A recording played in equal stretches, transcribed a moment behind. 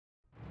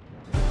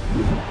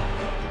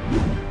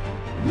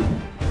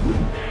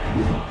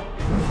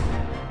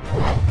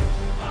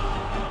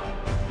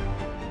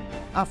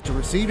After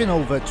receiving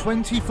over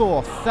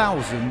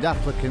 24,000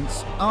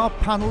 applicants, our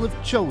panel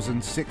have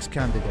chosen 6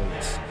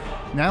 candidates.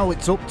 Now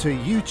it's up to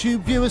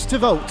YouTube viewers to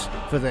vote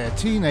for their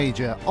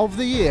Teenager of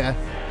the Year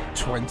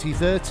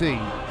 2013.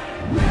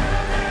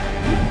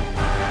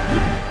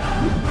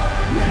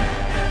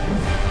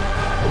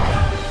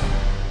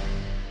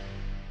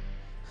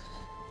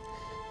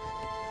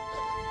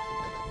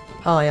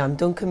 Hi, I'm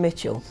Duncan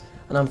Mitchell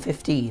and I'm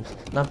 15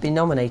 and I've been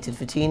nominated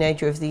for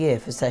Teenager of the Year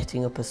for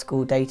setting up a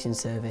school dating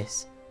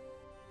service.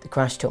 The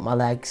crash took my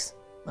legs,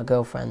 my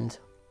girlfriend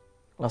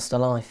lost her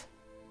life.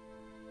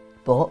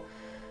 But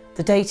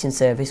the dating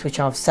service,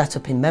 which I've set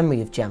up in memory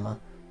of Gemma,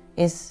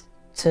 is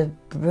to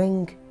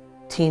bring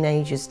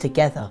teenagers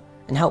together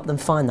and help them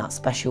find that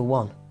special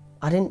one.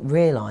 I didn't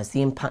realise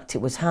the impact it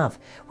would have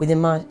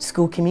within my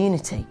school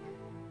community.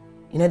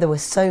 You know, there were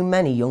so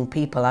many young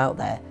people out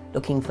there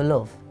looking for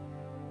love.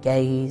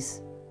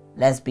 Gays,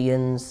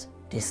 lesbians,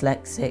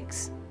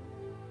 dyslexics.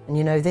 And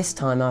you know, this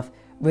time I've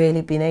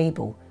really been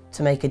able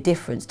to make a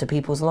difference to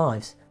people's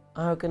lives.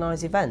 I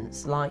organise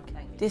events like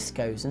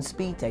discos and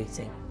speed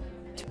dating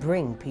to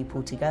bring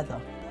people together.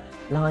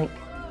 Like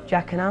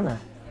Jack and Anna.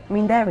 I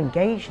mean, they're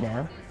engaged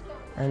now.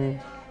 And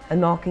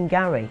Mark and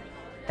Gary,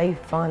 they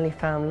finally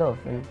found love.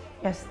 And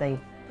yes, they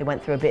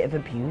went through a bit of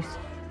abuse,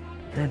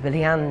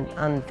 verbally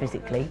and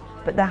physically,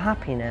 but they're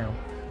happy now.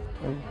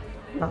 And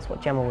that's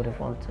what Gemma would have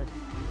wanted.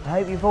 I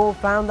hope you've all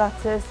found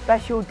that a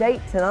special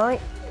date tonight.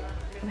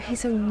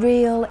 He's a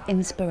real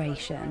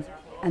inspiration,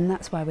 and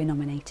that's why we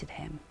nominated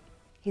him.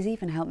 He's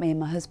even helped me and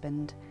my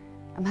husband.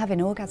 I'm having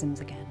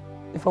orgasms again.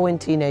 If I win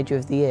Teenager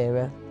of the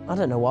Year, I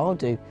don't know what I'll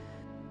do.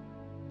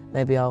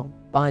 Maybe I'll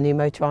buy a new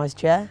motorised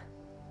chair.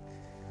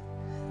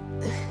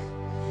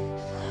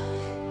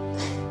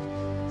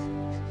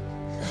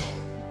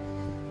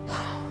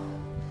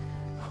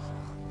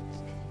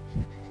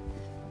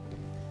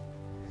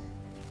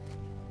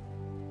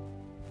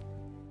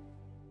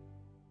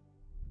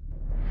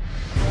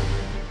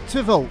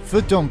 To vote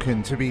for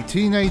Duncan to be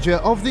Teenager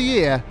of the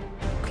Year,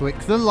 click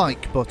the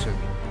like button.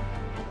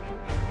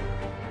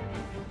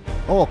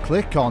 Or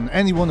click on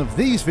any one of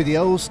these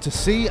videos to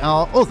see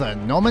our other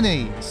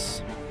nominees.